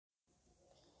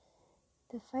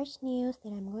The first news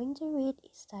that I'm going to read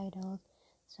is titled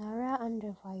Zara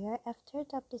Under Fire After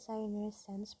Top Designer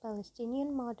Sends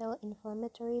Palestinian Model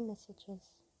Inflammatory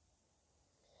Messages.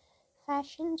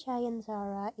 Fashion giant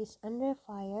Zara is under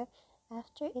fire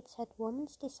after its head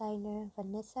women's designer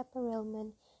Vanessa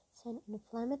Perelman sent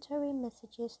inflammatory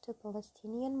messages to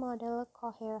Palestinian model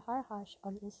Koher Harhash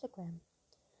on Instagram.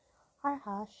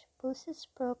 Harhash posts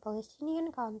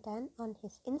pro-Palestinian content on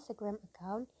his Instagram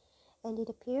account, and it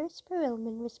appears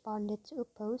Perelman responded to a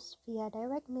post via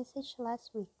direct message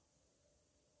last week.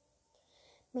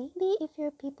 Maybe if your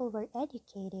people were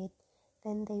educated,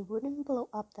 then they wouldn't blow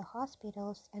up the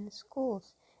hospitals and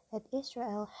schools that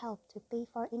Israel helped to pay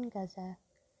for in Gaza.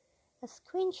 A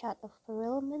screenshot of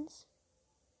Perelman's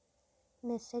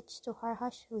message to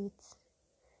Harhash reads,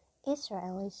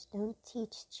 Israelis don't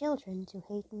teach children to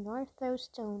hate nor throw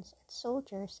stones at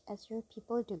soldiers as your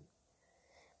people do.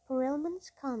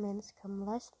 Perelman's comments come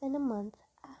less than a month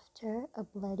after a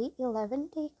bloody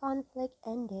 11-day conflict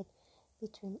ended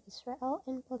between Israel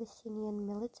and Palestinian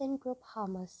militant group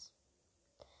Hamas.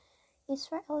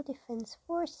 Israel Defense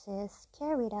Forces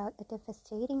carried out a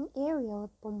devastating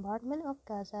aerial bombardment of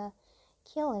Gaza,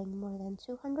 killing more than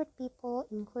 200 people,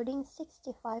 including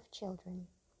 65 children.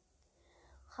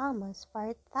 Hamas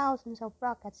fired thousands of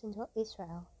rockets into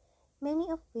Israel,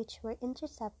 many of which were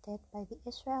intercepted by the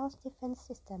Israel's defense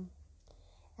system.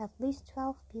 At least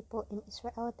 12 people in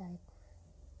Israel died.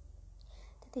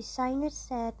 The designer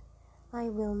said, I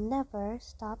will never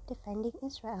stop defending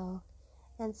Israel,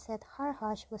 and said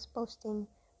Harhash was posting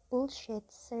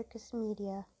bullshit circus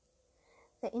media.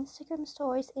 The Instagram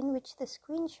stories in which the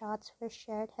screenshots were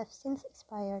shared have since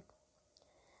expired.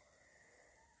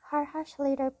 Harhash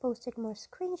later posted more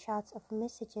screenshots of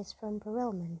messages from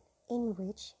Perelman, in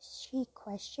which she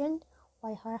questioned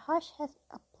why Harhash has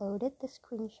uploaded the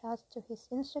screenshots to his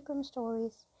Instagram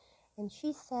stories, and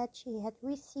she said she had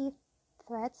received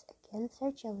threats against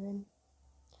her children.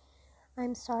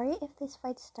 I'm sorry if this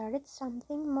fight started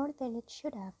something more than it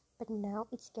should have, but now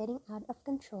it's getting out of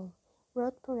control,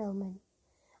 wrote Perelman.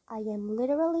 I am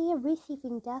literally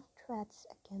receiving death threats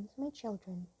against my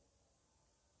children.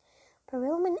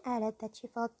 Perelman added that she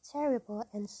felt terrible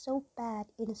and so bad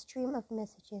in a stream of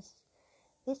messages.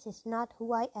 This is not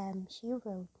who I am, she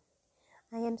wrote.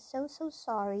 I am so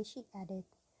sorry, she added.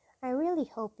 I really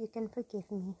hope you can forgive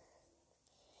me.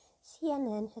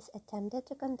 CNN has attempted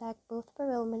to contact both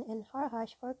Perelman and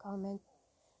Harhash for comment.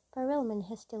 Perelman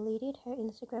has deleted her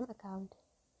Instagram account.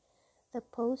 The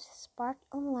post sparked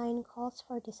online calls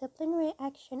for disciplinary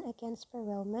action against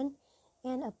Perelman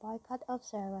and a boycott of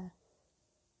Zara.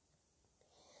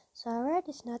 Zara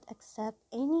does not accept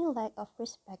any lack of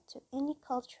respect to any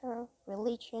culture,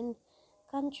 religion,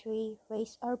 country,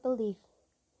 race, or belief.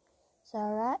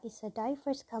 Zara is a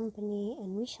diverse company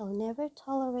and we shall never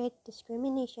tolerate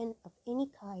discrimination of any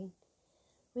kind,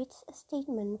 reads a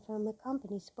statement from a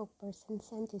company spokesperson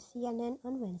sent to CNN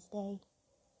on Wednesday.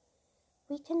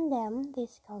 We condemn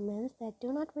these comments that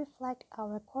do not reflect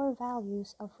our core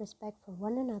values of respect for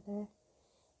one another,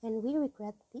 and we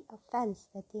regret the offense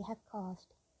that they have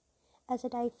caused. As a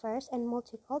diverse and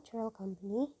multicultural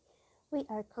company, we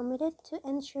are committed to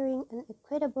ensuring an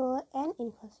equitable and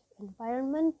inclusive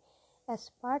environment as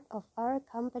part of our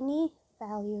company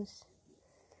values.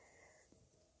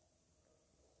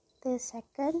 The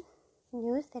second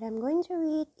news that I'm going to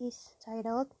read is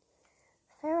titled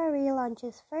Ferrari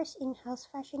launches first in-house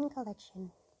fashion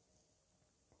collection.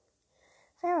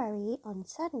 Ferrari on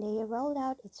Sunday rolled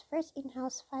out its first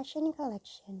in-house fashion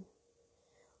collection,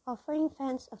 offering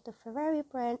fans of the Ferrari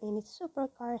brand and its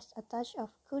supercars a touch of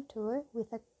couture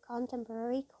with a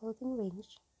contemporary clothing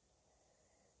range.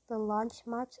 The launch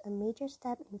marks a major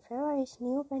step in Ferrari's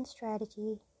new brand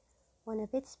strategy, one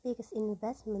of its biggest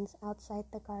investments outside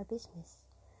the car business,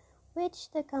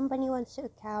 which the company wants to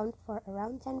account for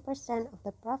around 10% of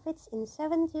the profits in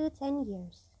 7 to 10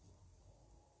 years.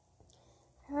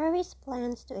 Ferrari's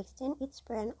plans to extend its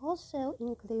brand also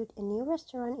include a new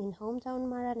restaurant in hometown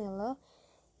Maranello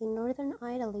in northern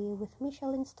Italy with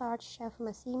Michelin-starred chef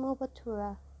Massimo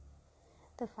Bottura.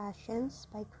 The fashions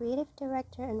by creative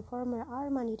director and former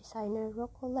Armani designer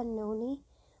Rocco Lannoni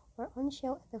were on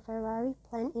show at the Ferrari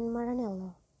plant in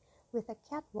Maranello, with a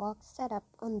catwalk set up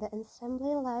on the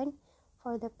assembly line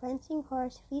for the prancing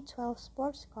horse V12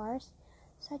 sports cars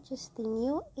such as the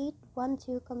new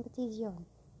 812 Competizione.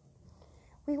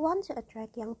 We want to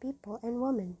attract young people and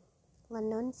women,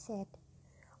 Lannoni said.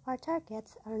 Our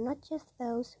targets are not just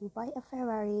those who buy a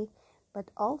Ferrari, but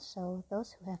also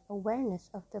those who have awareness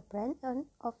of the brand and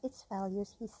of its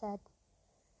values, he said.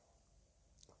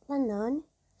 Lannoni,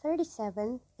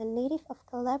 37, a native of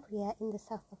Calabria in the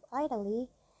south of Italy,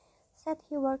 said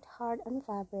he worked hard on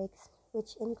fabrics,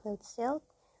 which include silk,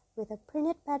 with a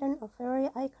printed pattern of Ferrari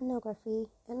iconography,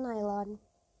 and nylon.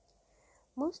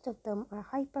 Most of them are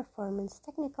high-performance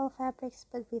technical fabrics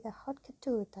but with a haute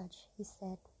couture touch, he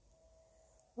said.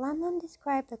 London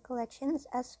described the collections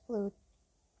as fluid,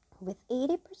 with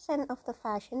 80% of the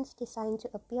fashions designed to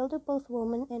appeal to both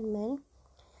women and men,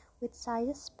 with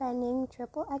sizes spanning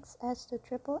XXS to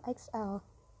XXL.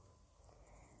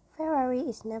 Ferrari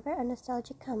is never a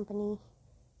nostalgic company.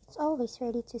 It's always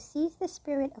ready to seize the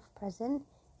spirit of present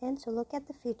and to look at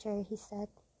the future, he said.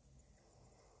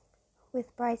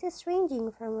 With prices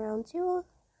ranging from around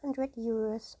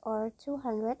 €200 or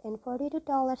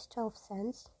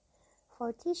 $242.12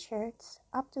 for t-shirts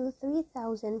up to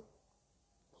 €3,000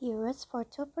 for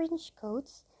two-inch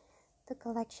coats, the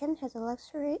collection has a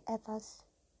luxury ethos.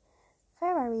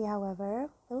 Ferrari,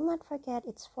 however, will not forget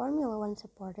its Formula One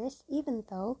supporters, even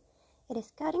though it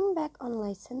is cutting back on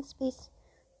license-based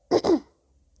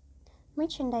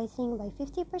merchandising by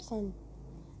 50%.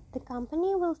 The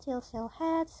company will still sell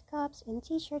hats, cups, and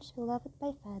t-shirts beloved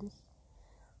by fans.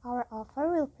 Our offer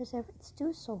will preserve its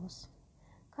two souls,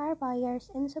 car buyers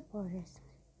and supporters.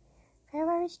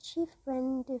 Ferrari's chief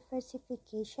brand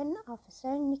diversification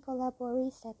officer Nicola Borri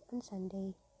said on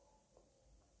Sunday.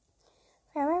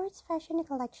 Ferrari's fashion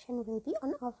collection will be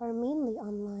on offer mainly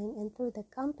online and through the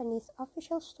company's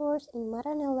official stores in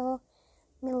Maranello,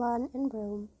 Milan, and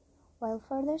Rome, while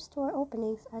further store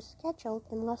openings are scheduled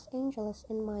in Los Angeles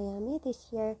and Miami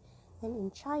this year and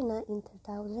in China in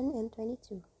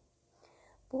 2022.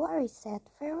 Borri said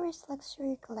Ferrari's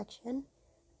luxury collection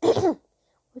would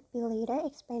be later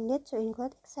expanded to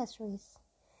include accessories.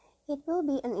 It will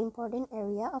be an important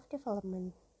area of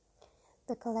development.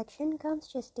 The collection comes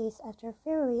just days after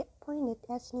Ferrari appointed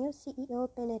as new CEO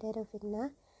Benedetto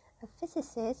Vigna, a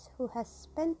physicist who has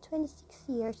spent 26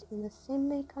 years in the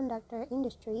semiconductor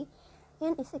industry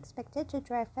and is expected to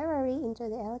drive Ferrari into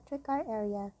the electric car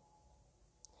area.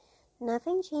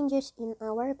 Nothing changes in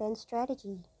our brand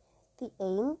strategy. The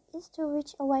aim is to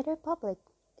reach a wider public,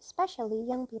 especially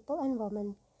young people and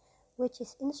women, which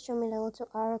is instrumental to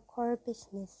our core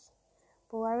business,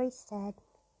 Borri said.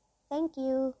 Thank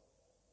you.